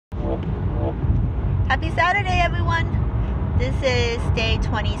Happy Saturday, everyone! This is day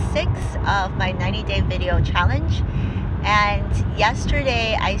 26 of my 90-day video challenge. And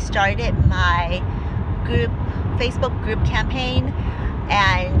yesterday I started my Facebook group campaign,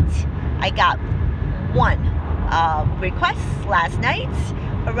 and I got one request last night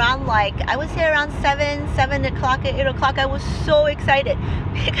around, I would say around 7 o'clock, 8 o'clock. I was so excited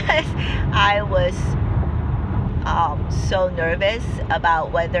because I was so nervous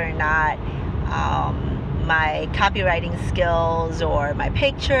about whether or not my copywriting skills or my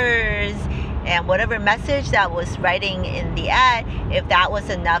pictures and whatever message that was writing in the ad, if that was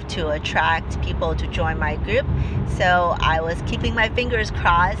enough to attract people to join my group. So I was keeping my fingers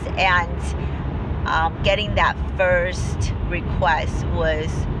crossed, and getting that first request was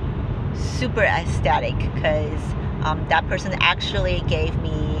super ecstatic because that person actually gave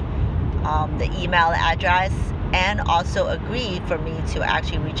me the email address and also agreed for me to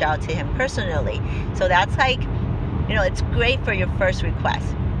actually reach out to him personally. So that's it's great for your first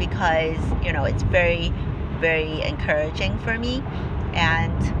request because it's very, very encouraging for me.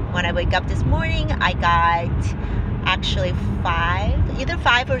 And when I wake up this morning, I got actually either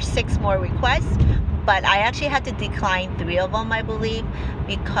five or six more requests, but I actually had to decline 3 of them, I believe,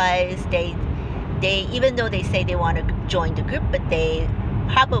 because they even though they say they want to join the group, but they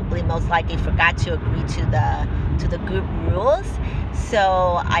probably most likely forgot to agree to the group rules.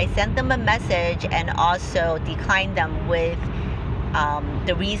 So I sent them a message and also declined them with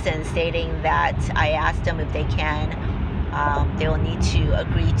the reason stating that I asked them if they will need to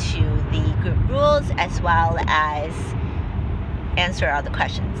agree to the group rules as well as answer all the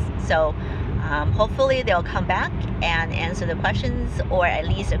questions. So hopefully they'll come back and answer the questions, or at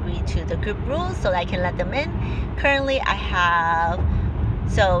least agree to the group rules so that I can let them in. Currently I have,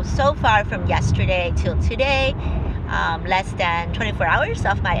 so far from yesterday till today, less than 24 hours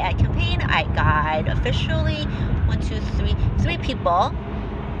of my ad campaign, I got officially three people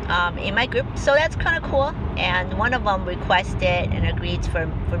in my group. So that's kind of cool. And one of them requested and agreed for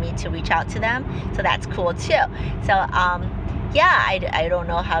me to reach out to them. So that's cool too. So yeah, I don't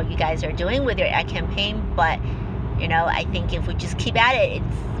know how you guys are doing with your ad campaign, but I think if we just keep at it,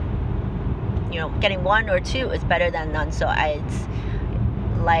 it's getting 1 or 2 is better than none. So it's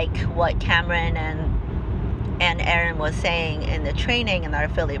like what Cameron and Aaron was saying in the training in our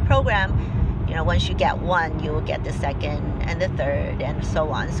affiliate program. Once you get 1, you will get the 2nd and the 3rd and so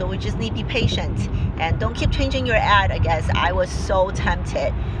on. So we just need to be patient and don't keep changing your ad. I guess I was so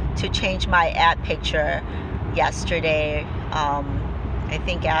tempted to change my ad picture yesterday. I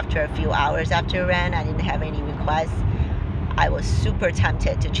think after a few hours after it ran, I didn't have any requests. I was super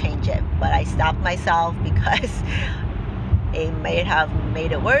tempted to change it, but I stopped myself because it may have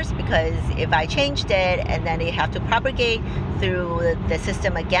made it worse, because if I changed it and then they have to propagate through the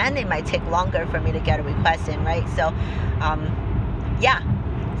system again, it might take longer for me to get a request in, right? So yeah,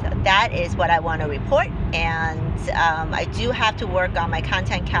 so that is what I want to report. And I do have to work on my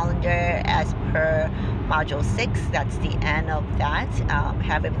content calendar as per module 6. That's the end of that.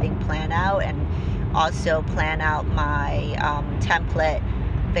 Have everything planned out, and also plan out my template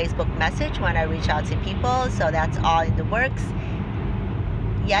Facebook message when I reach out to people. So that's all in the works.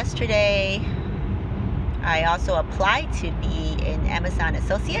 Yesterday I also applied to be an Amazon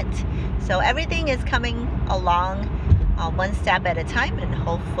associate. So everything is coming along one step at a time, and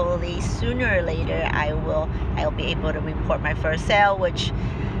hopefully sooner or later I will be able to report my first sale, which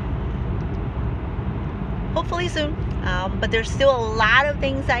hopefully soon. But there's still a lot of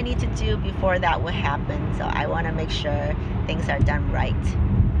things I need to do before that will happen. So I want to make sure things are done right.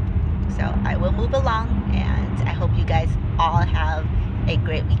 So I will move along, and I hope you guys all have a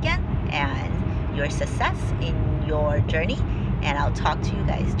great weekend and your success in your journey. And I'll talk to you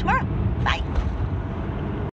guys tomorrow.